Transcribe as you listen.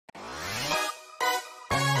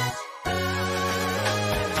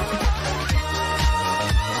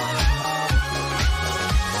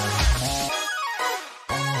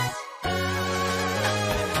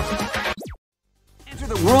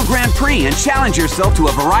free and challenge yourself to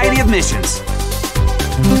a variety of missions.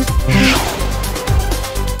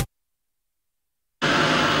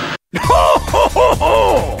 Ho, ho, ho,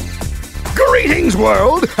 ho! Greetings,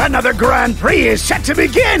 world! Another Grand Prix is set to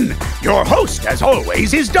begin! Your host, as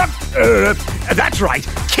always, is that's right,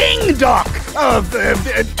 King Doc of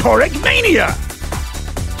Toric Mania!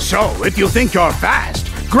 So, if you think you're fast,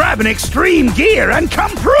 grab an extreme gear and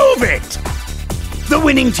come prove it! The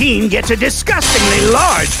winning team gets a disgustingly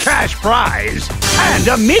large cash prize and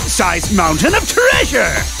a mid-sized mountain of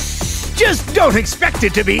treasure! Just don't expect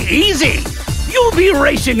it to be easy! You'll be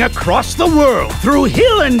racing across the world, through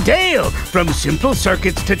hill and dale, from simple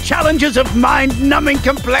circuits to challenges of mind-numbing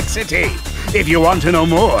complexity. If you want to know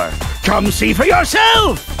more, come see for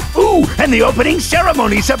yourself! Ooh, and the opening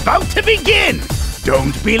ceremony's about to begin!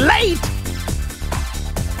 Don't be late!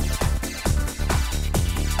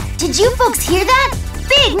 Did you folks hear that?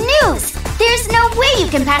 Big news! There's no way you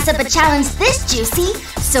can pass up a challenge this juicy.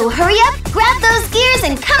 So hurry up, grab those gears,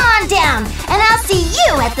 and come on down, and I'll see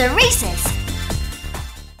you at the races!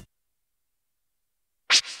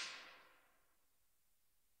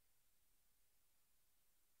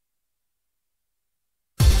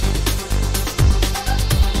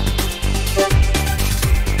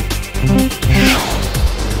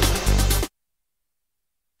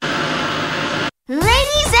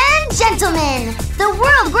 Ladies and gentlemen, the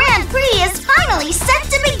World Grand Prix is finally set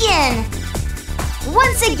to begin!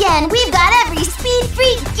 Once again, we've got every speed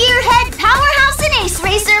freak, gearhead, powerhouse, and ace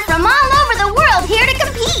racer from all over the world here to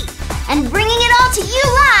compete! And bringing it all to you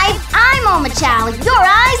live, I'm Omachow, your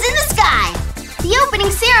eyes in the sky! The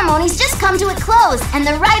opening ceremony's just come to a close, and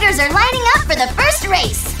the riders are lining up for the first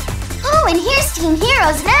race! Oh, and here's Team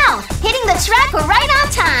Heroes now, hitting the track right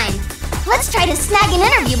on time! Let's try to snag an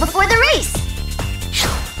interview before the race!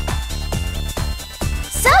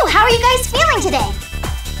 So, how are you guys feeling today?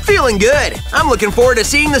 Feeling good. I'm looking forward to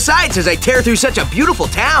seeing the sights as I tear through such a beautiful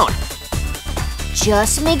town.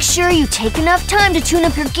 Just make sure you take enough time to tune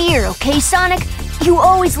up your gear, okay, Sonic? You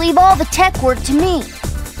always leave all the tech work to me.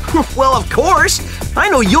 Well, of course. I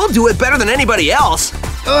know you'll do it better than anybody else.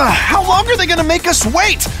 How long are they gonna make us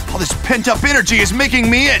wait? All this pent-up energy is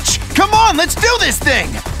making me itch. Come on, let's do this thing!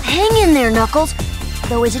 Hang in there, Knuckles.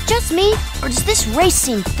 Though, is it just me, or does this race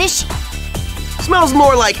seem fishy? Smells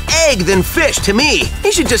more like egg than fish to me.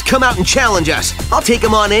 He should just come out and challenge us. I'll take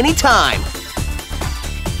him on any time.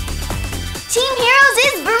 Team Heroes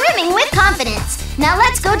is brimming with confidence. Now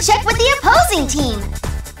let's go check with the opposing team.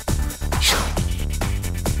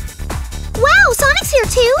 Wow, Sonic's here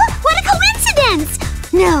too? What a coincidence!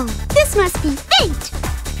 No, this must be fate.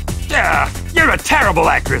 Yeah, you're a terrible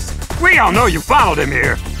actress. We all know you followed him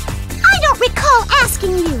here. I don't recall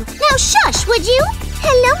asking you. Now shush, would you?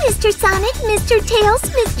 Hello, Mr. Sonic, Mr. Tails,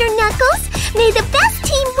 Mr. Knuckles. May the best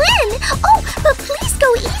team win. Oh, but please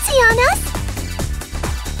go easy on us.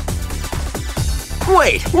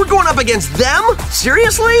 Wait, we're going up against them?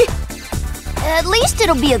 Seriously? At least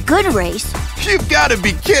it'll be a good race. You've gotta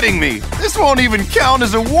be kidding me. This won't even count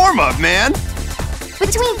as a warm-up, man.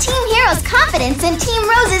 Between Team Heroes' confidence and Team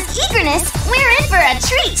Rose's eagerness, we're in for a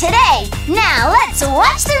treat today. Now let's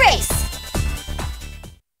watch the race.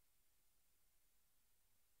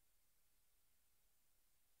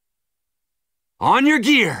 On your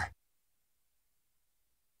gear!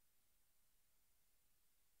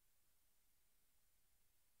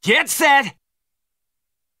 Get set!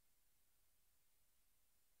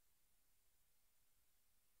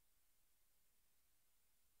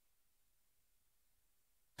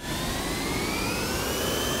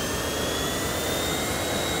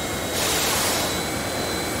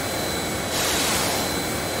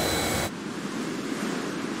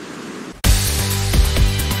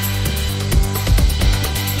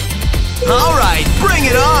 All right, bring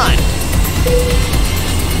it on!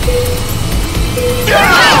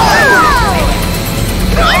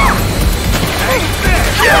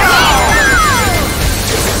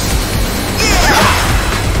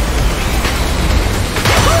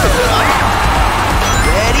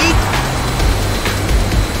 Ready?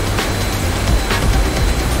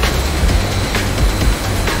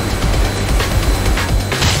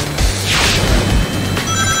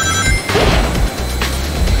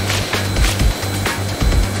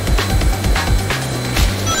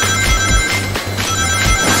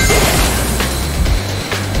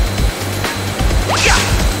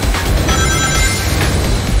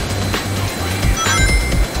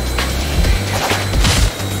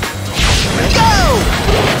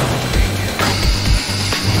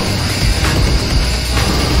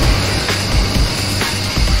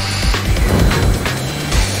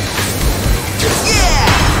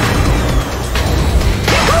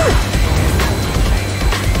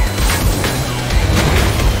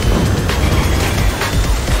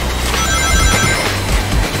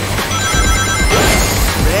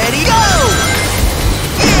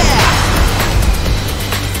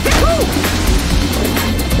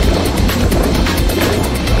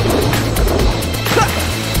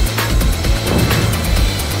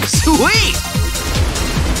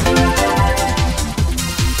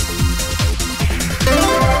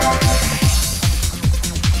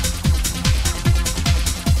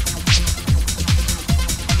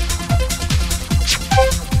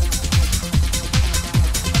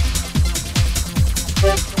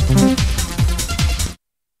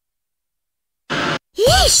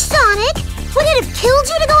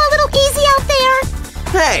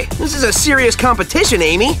 is a serious competition,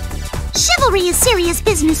 Amy. Chivalry is serious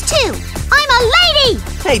business, too. I'm a lady!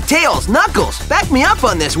 Hey, Tails, Knuckles, back me up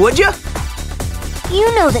on this, would ya?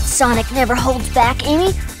 You know that Sonic never holds back,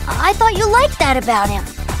 Amy. I thought you liked that about him.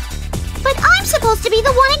 But I'm supposed to be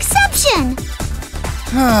the one exception.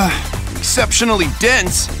 Exceptionally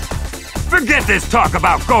dense. Forget this talk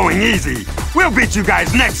about going easy. We'll beat you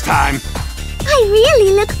guys next time. I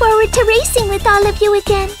really look forward to racing with all of you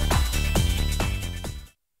again.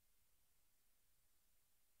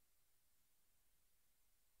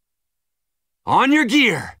 On your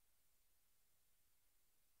gear.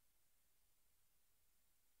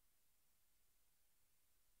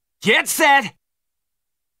 Get set.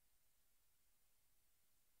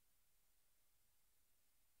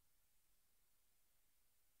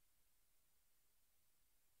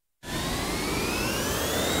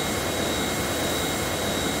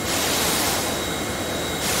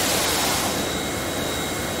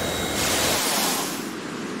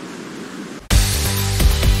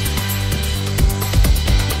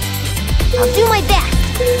 I'll do my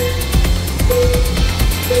best.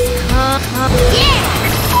 Yeah!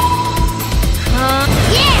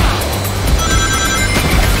 Yeah!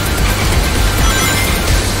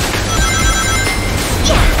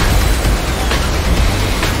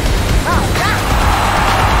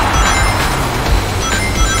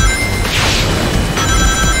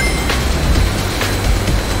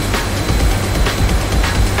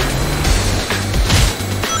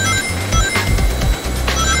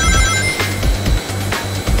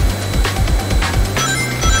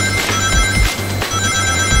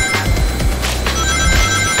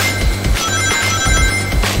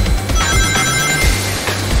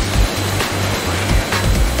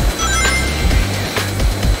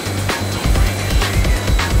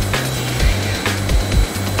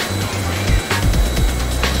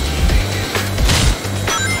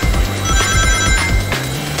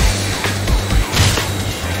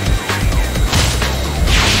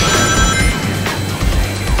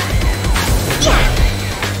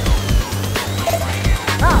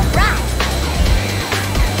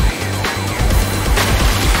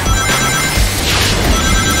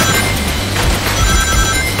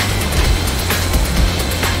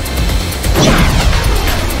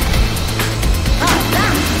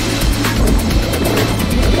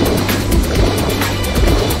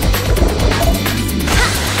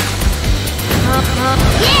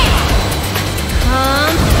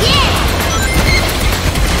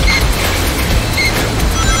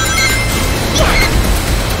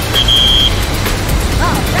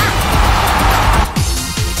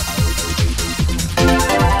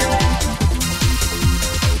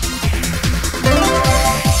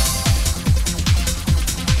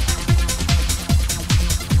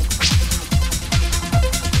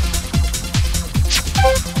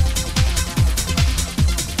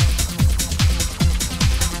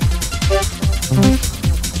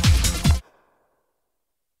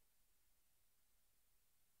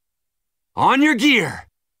 On your gear.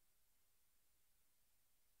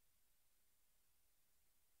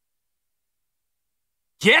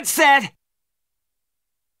 Get set.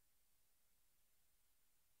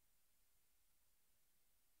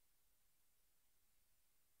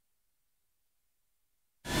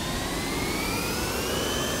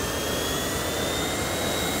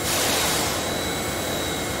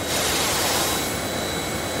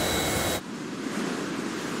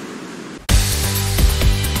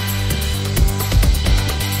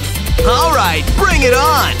 All right, bring it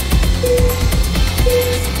on!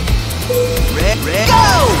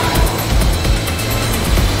 Go!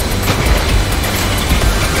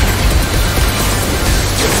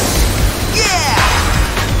 Yeah!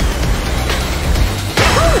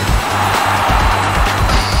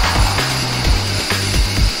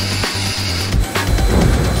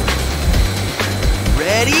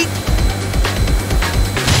 Ready?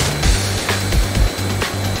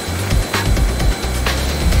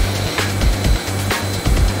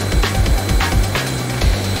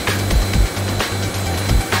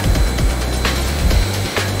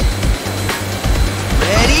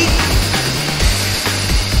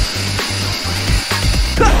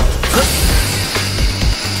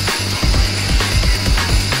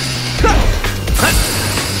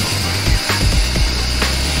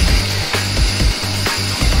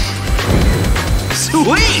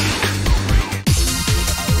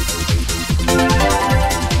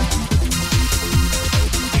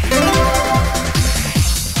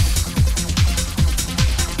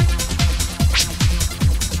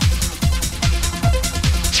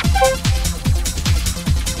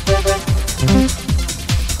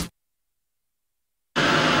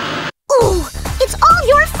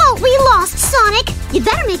 Sonic. You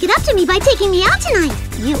better make it up to me by taking me out tonight.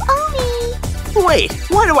 You owe me. Wait,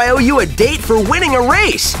 why do I owe you a date for winning a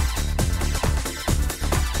race?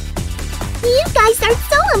 You guys are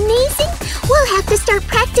so amazing. We'll have to start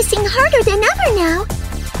practicing harder than ever now.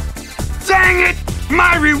 Dang it!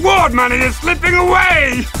 My reward money is slipping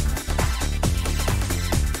away!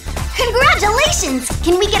 Congratulations!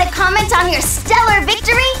 Can we get a comment on your stellar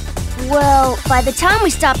victory? Well, by the time we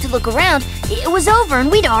stopped to look around, it was over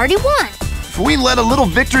and we'd already won. If we let a little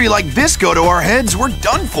victory like this go to our heads, we're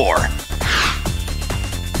done for.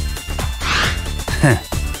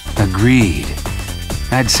 Agreed.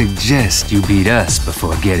 I'd suggest you beat us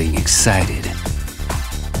before getting excited.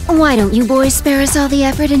 Why don't you boys spare us all the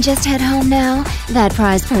effort and just head home now? That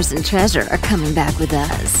prize purse and treasure are coming back with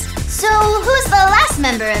us. So, who's the last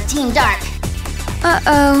member of Team Dark?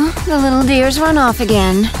 Uh-oh, the little deer's run off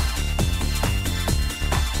again.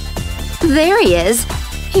 There he is.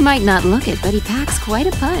 He might not look it, but he packs quite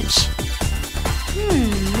a punch.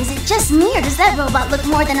 Is it just me or does that robot look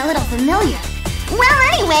more than a little familiar? Well,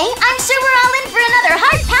 anyway, I'm sure we're all in for another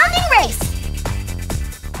heart-pounding race.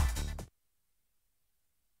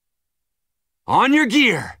 On your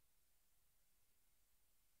gear.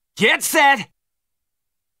 Get set.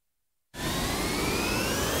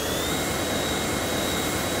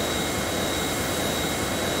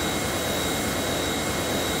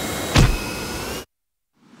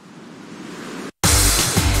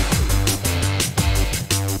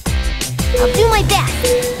 I'll do my best.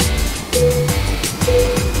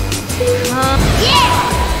 Yeah!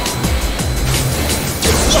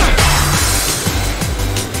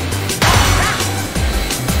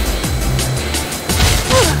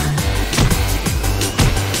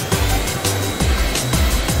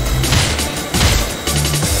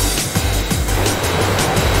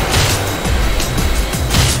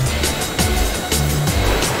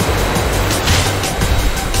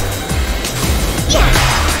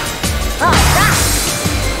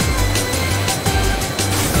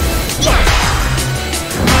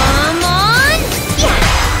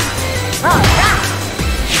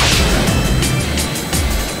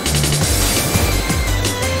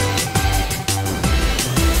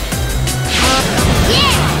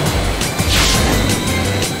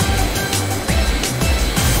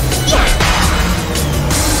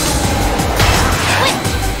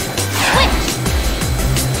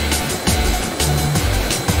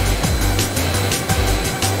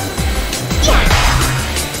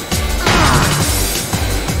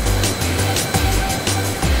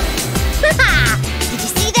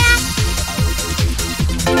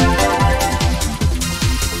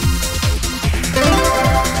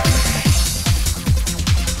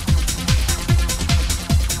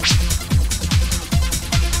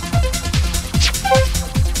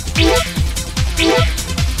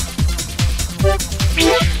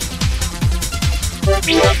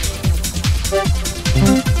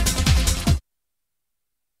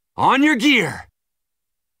 On your gear.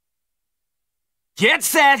 Get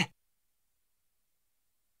set.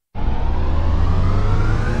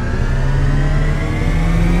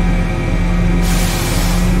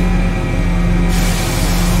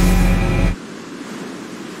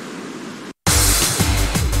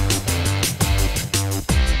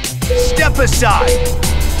 Step aside.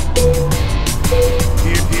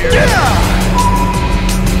 Here. Yeah!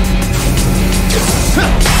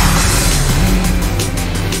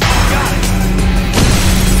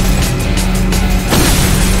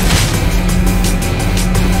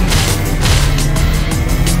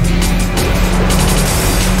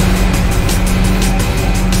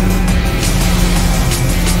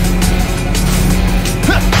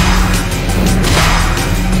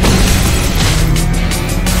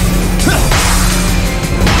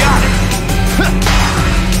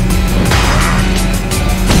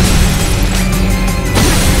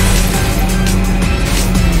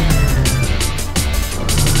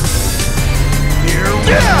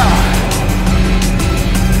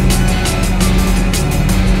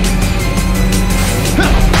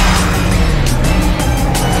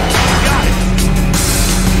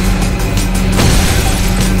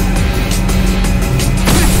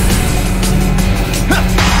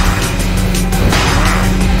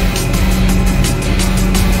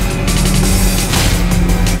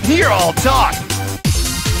 You're all talk.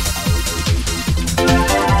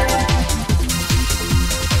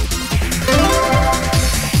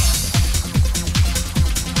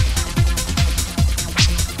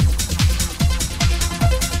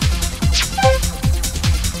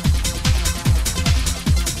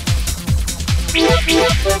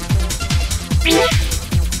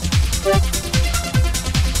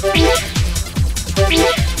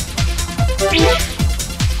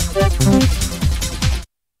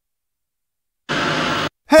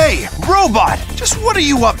 are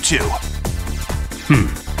you up to?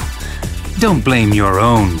 Don't blame your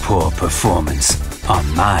own poor performance on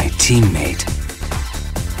my teammate.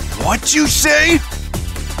 What'd you say?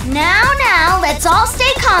 Now, let's all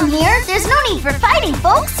stay calm here. There's no need for fighting,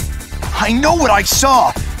 folks. I know what I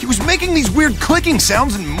saw. He was making these weird clicking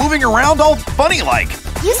sounds and moving around all funny-like.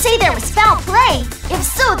 You say there was foul play. If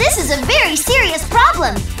so, this is a very serious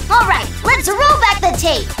problem. All right, let's roll back the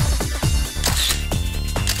tape.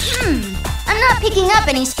 I'm not picking up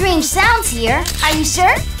any strange sounds here. Are you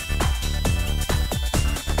sure?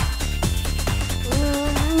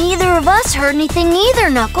 Neither of us heard anything either,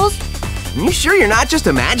 Knuckles. You sure you're not just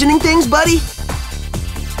imagining things, buddy?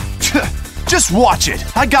 Just watch it.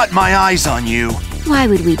 I got my eyes on you. Why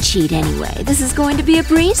would we cheat anyway? This is going to be a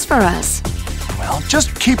breeze for us. Well,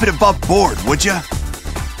 just keep it above board, would ya?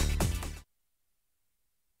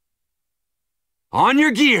 On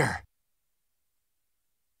your gear.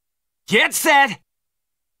 Get set.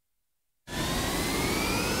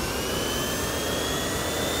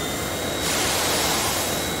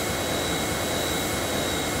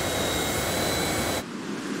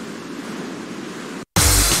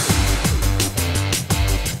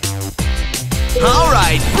 All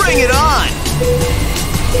right, bring it on!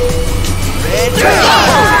 Ready, go!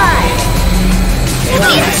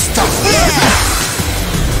 Ready, go!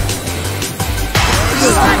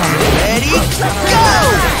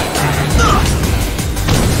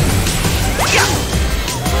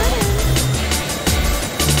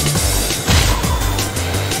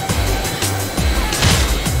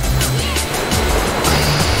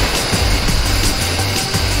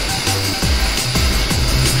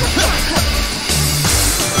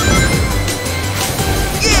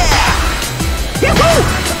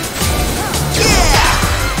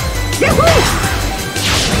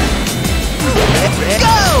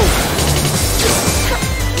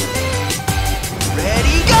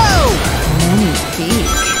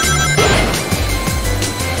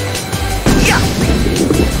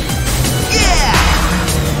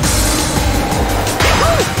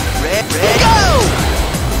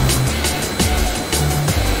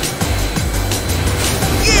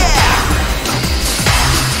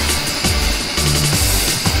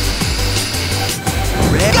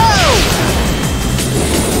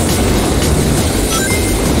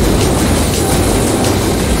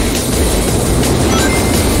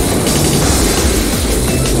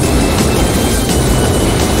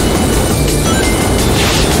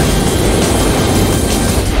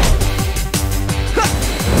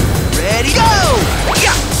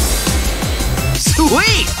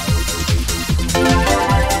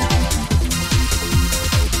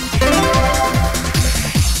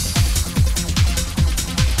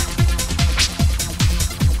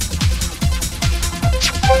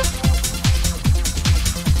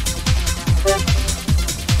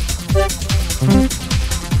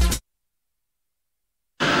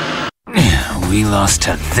 We lost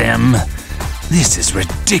to them? This is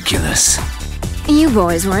ridiculous. You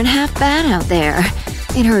boys weren't half bad out there.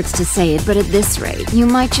 It hurts to say it, but at this rate, you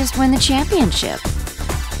might just win the championship.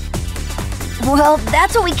 Well,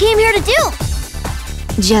 that's what we came here to do.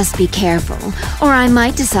 Just be careful, or I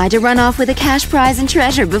might decide to run off with a cash prize and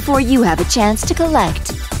treasure before you have a chance to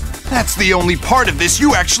collect. That's the only part of this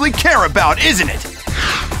you actually care about, isn't it?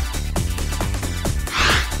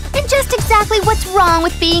 And just exactly what's wrong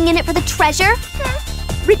with being in it for the treasure?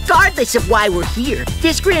 Regardless of why we're here,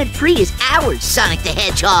 this Grand Prix is ours, Sonic the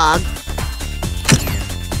Hedgehog.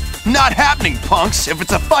 Not happening, punks. If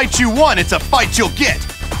it's a fight you want, it's a fight you'll get.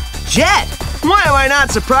 Jet, why am I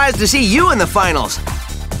not surprised to see you in the finals?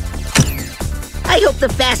 I hope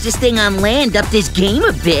the fastest thing on land upped his game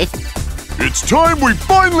a bit. It's time we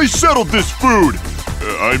finally settled this feud.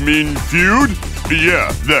 Feud?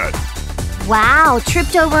 Yeah, that. Wow,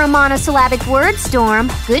 tripped over a monosyllabic word,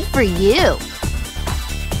 Storm. Good for you.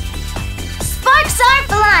 Sparks are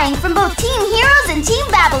flying from both Team Heroes and Team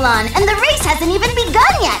Babylon, and the race hasn't even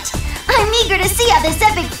begun yet. I'm eager to see how this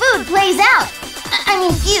epic food plays out.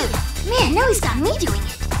 Feud. Man, now he's got me doing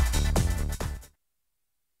it.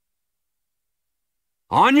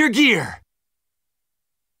 On your gear.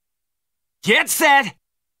 Get set.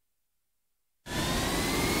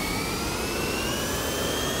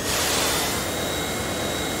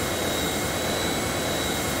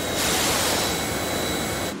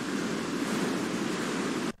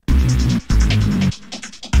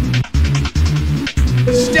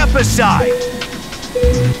 Step aside.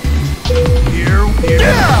 Here.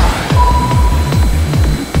 Yeah!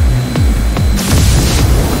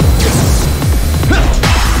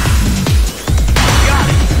 Got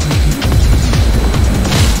it.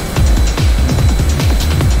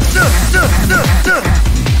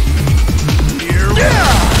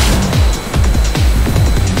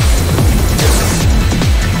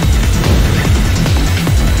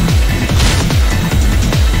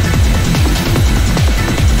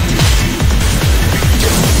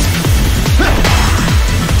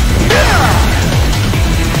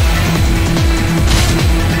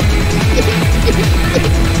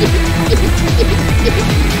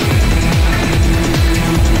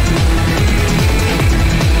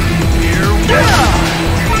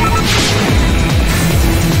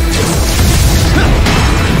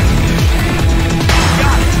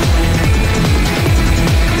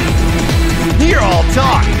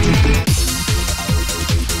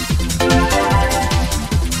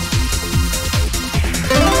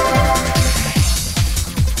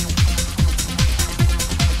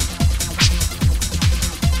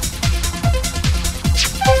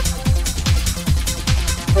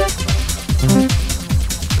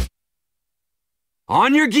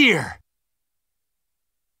 On your gear.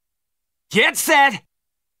 Get set.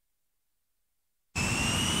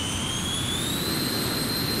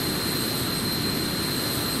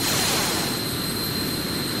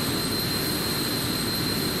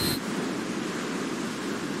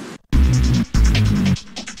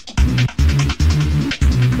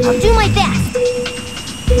 I'll do my best.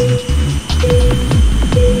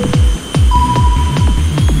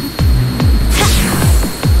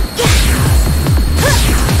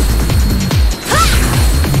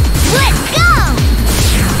 Let's go!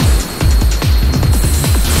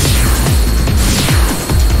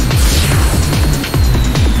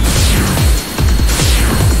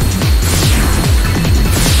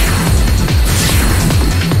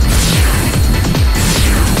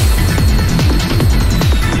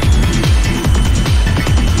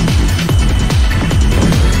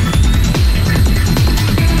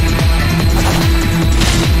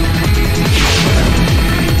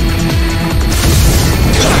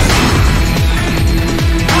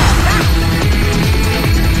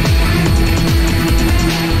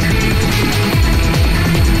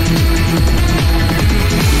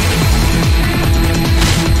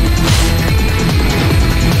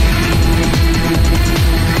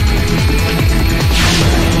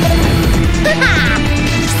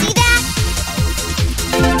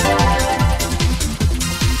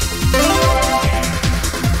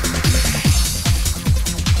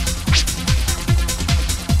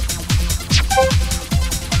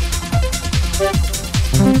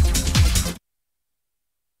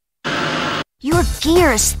 Your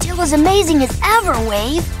gear is still as amazing as ever,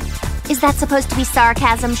 Wave. Is that supposed to be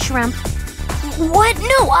sarcasm, Shrimp? What?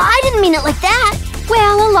 No, I didn't mean it like that.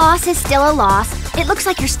 Well, a loss is still a loss. It looks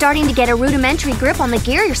like you're starting to get a rudimentary grip on the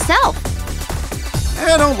gear yourself.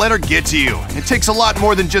 Don't let her get to you. It takes a lot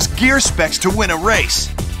more than just gear specs to win a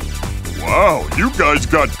race. Wow, you guys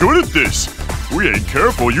got good at this. We ain't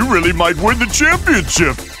careful, you really might win the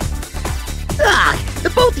championship. Ah, the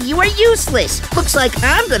both of you are useless. Looks like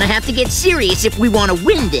I'm gonna have to get serious if we want to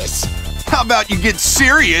win this. How about you get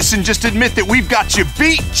serious and just admit that we've got you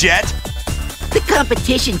beat, Jet? The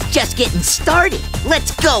competition's just getting started.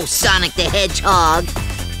 Let's go, Sonic the Hedgehog.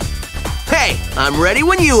 Hey, I'm ready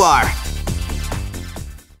when you are.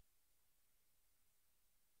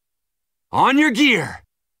 On your gear.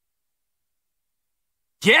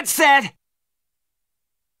 Get set.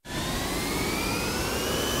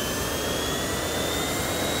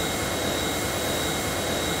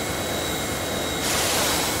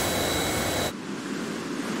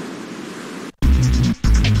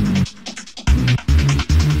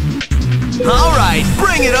 All right,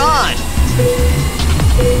 bring it on.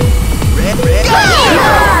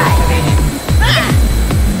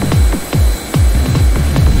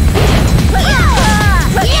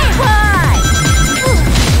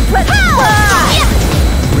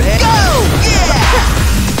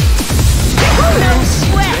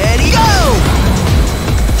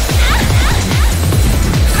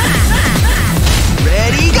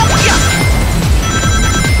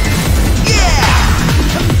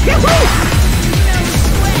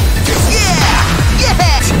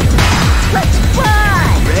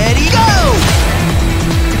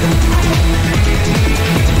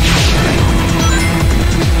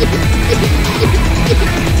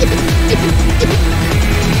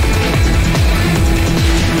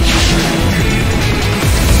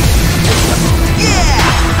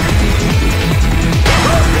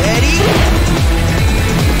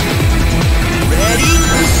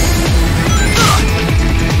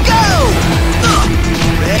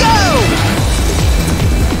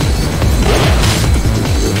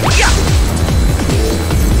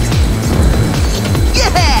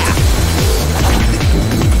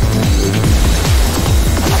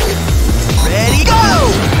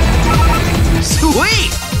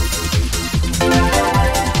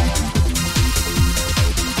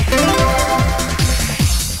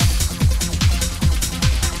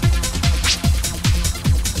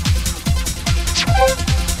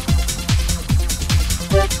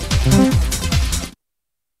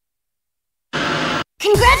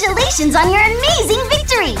 Congratulations on your amazing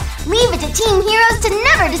victory! Leave it to Team Heroes to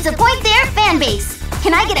never disappoint their fan base.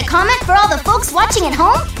 Can I get a comment for all the folks watching at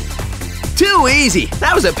home? Too easy.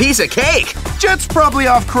 That was a piece of cake. Jet's probably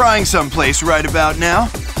off crying someplace right about now.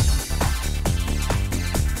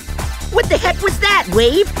 What the heck was that,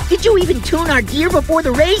 Wave? Did you even tune our gear before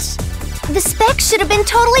the race? The specs should have been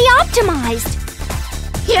totally optimized.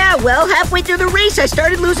 Yeah, well, halfway through the race, I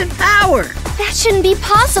started losing power. That shouldn't be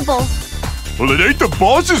possible. Well, it ain't the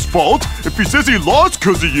boss's fault. If he says he lost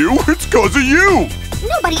 'cause of you, it's 'cause of you.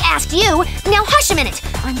 Nobody asked you. Now hush a minute.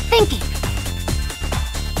 I'm thinking.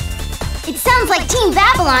 It sounds like Team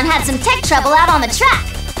Babylon had some tech trouble out on the track.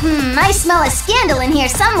 I smell a scandal in here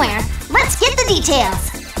somewhere. Let's get the details.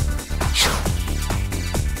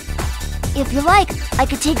 If you like, I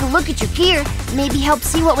could take a look at your gear, maybe help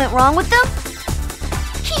see what went wrong with them.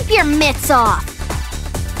 Keep your mitts off.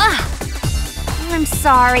 I'm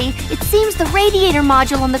sorry. It seems the radiator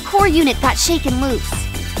module on the core unit got shaken loose.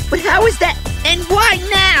 But how is that? And why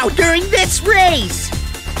now, during this race?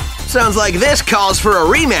 Sounds like this calls for a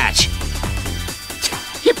rematch.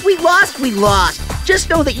 If we lost, we lost. Just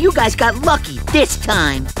know that you guys got lucky this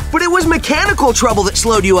time. But it was mechanical trouble that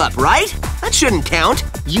slowed you up, right? That shouldn't count.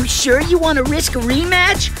 You sure you want to risk a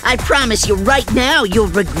rematch? I promise you right now you'll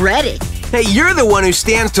regret it. Hey, you're the one who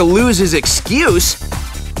stands to lose his excuse.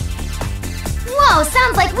 Whoa,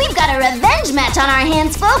 sounds like we've got a revenge match on our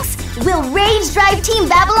hands, folks. Will Rage drive Team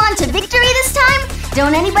Babylon to victory this time?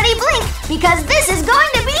 Don't anybody blink, because this is going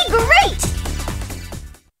to be great!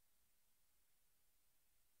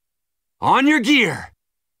 On your gear.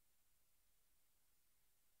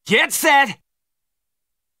 Get set.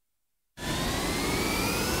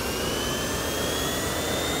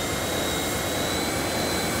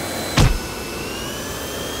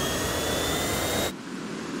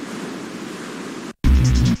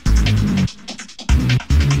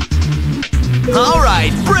 All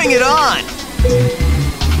right, bring it on!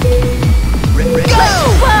 Go!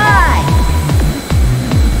 Fly!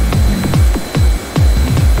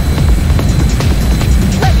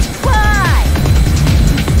 Let's fly!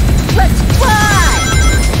 Let's fly!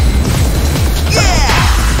 Yeah!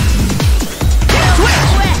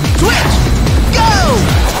 Twitch! Twitch! Go!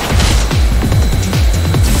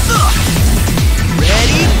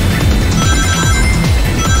 Ready?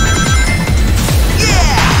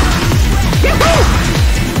 Yeah! Yahoo!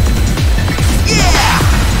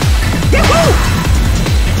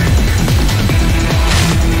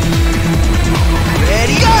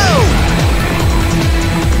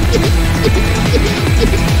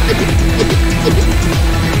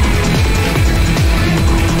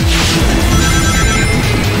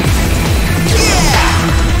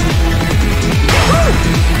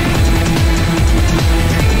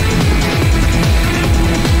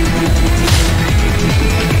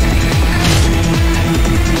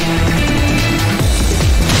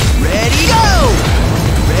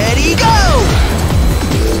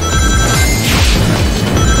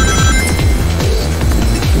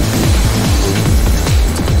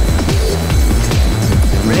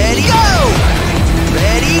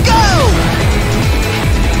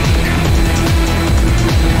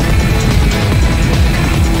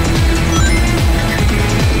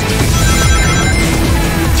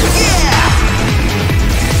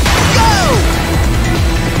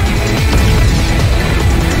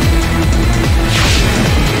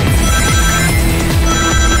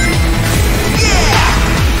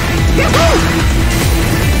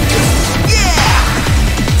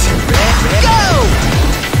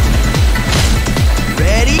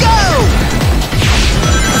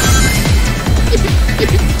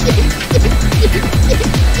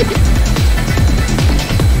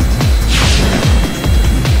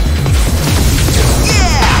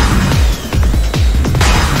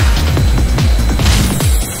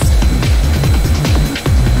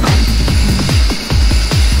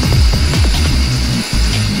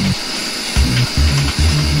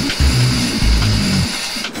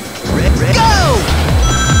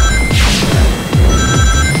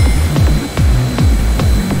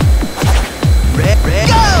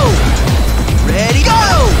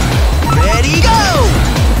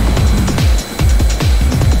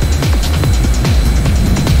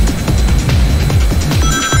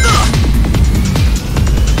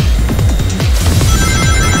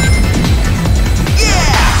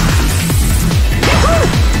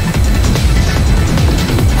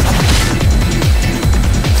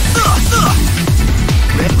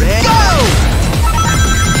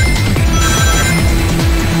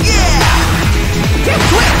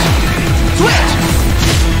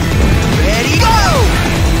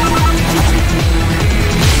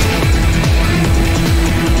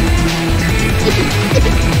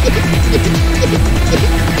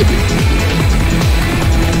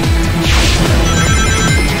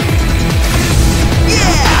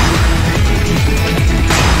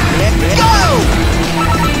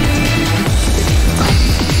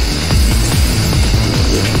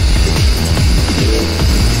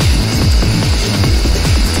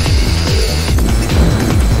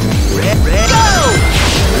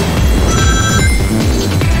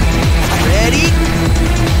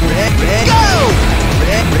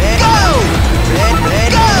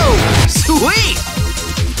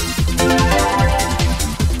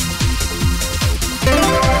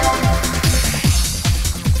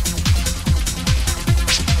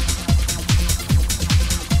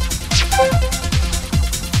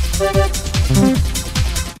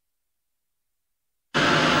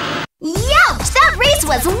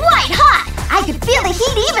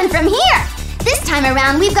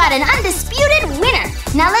 around, we've got an undisputed winner.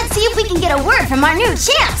 Now let's see if we can get a word from our new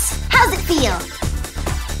champs. How's it feel?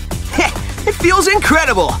 It feels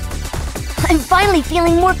incredible. I'm finally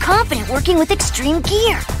feeling more confident working with extreme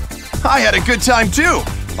gear. I had a good time too.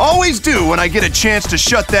 Always do when I get a chance to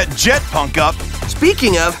shut that Jet punk up.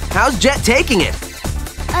 Speaking of, how's Jet taking it?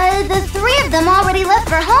 The three of them already left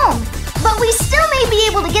for home. But we still may be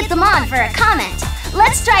able to get them on for a comment.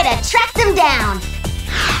 Let's try to track them down.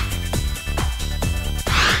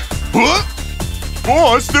 What?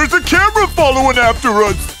 Boss, there's a camera following after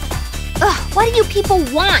us. Ugh, what do you people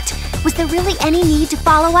want? Was there really any need to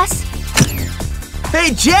follow us?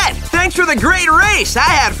 Hey, Jet! Thanks for the great race! I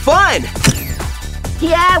had fun!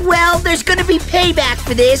 Yeah, well, there's gonna be payback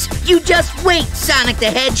for this. You just wait, Sonic the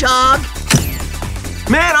Hedgehog.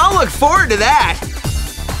 Man, I'll look forward to that.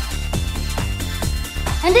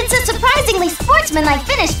 And it's a surprisingly sportsmanlike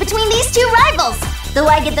finish between these two rivals. Though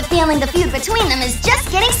I get the feeling the feud between them is just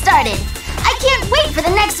getting started. I can't wait for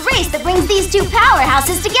the next race that brings these two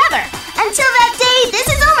powerhouses together. Until that day, this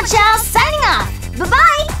is Omochow signing off.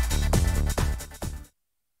 Bye-bye!